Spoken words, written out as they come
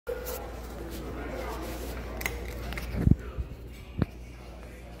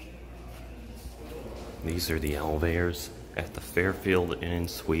These are the elevators at the Fairfield Inn and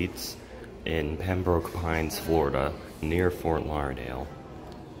Suites in Pembroke Pines, Florida, near Fort Lauderdale.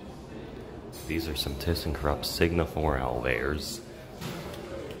 These are some ThyssenKrupp Signa4 elevators.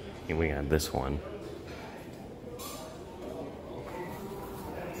 And we got this one.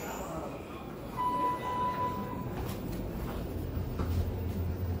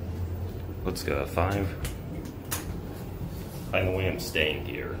 Let's go 5. By the way, I'm staying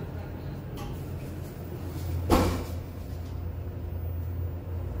here.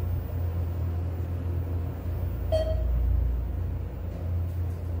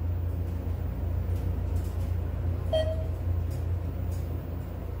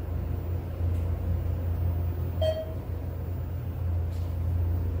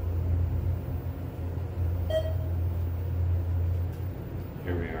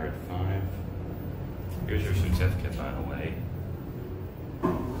 Here we are at 5. Here's your certificate, by the way.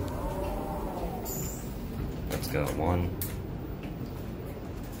 Let's go 1.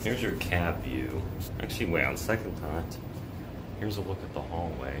 Here's your cab view. Actually, wait, on second thought, here's a look at the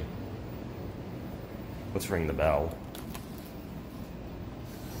hallway. Let's ring the bell.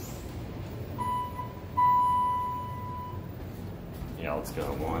 Yeah, let's go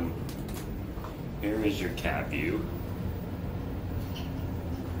 1. Here is your cab view.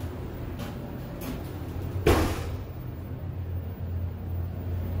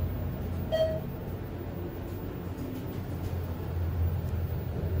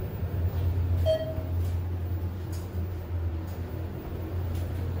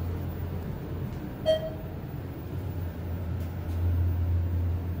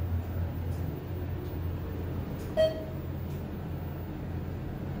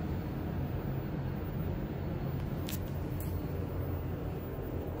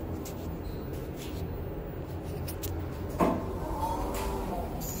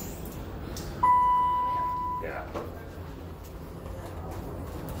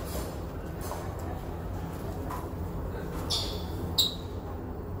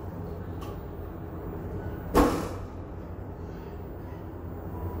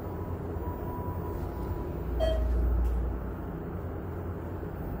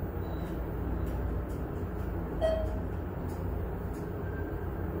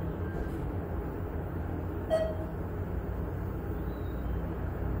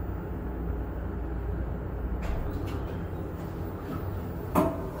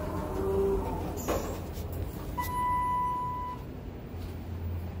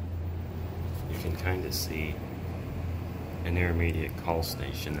 You can kind of see an intermediate call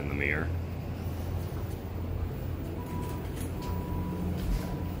station in the mirror.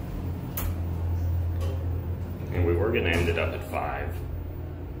 And we were going to end it up at 5.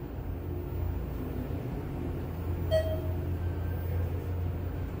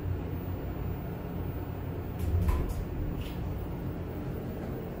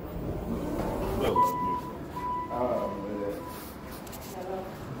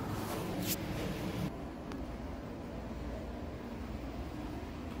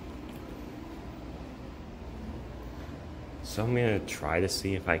 So I'm going to try to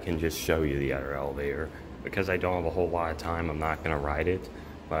see if I can just show you the other elevator. Because I don't have a whole lot of time, I'm not going to ride it,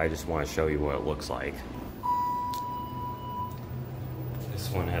 but I just want to show you what it looks like. This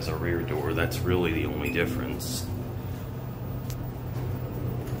one has a rear door, that's really the only difference.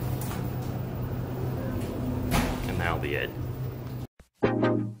 And that'll be it.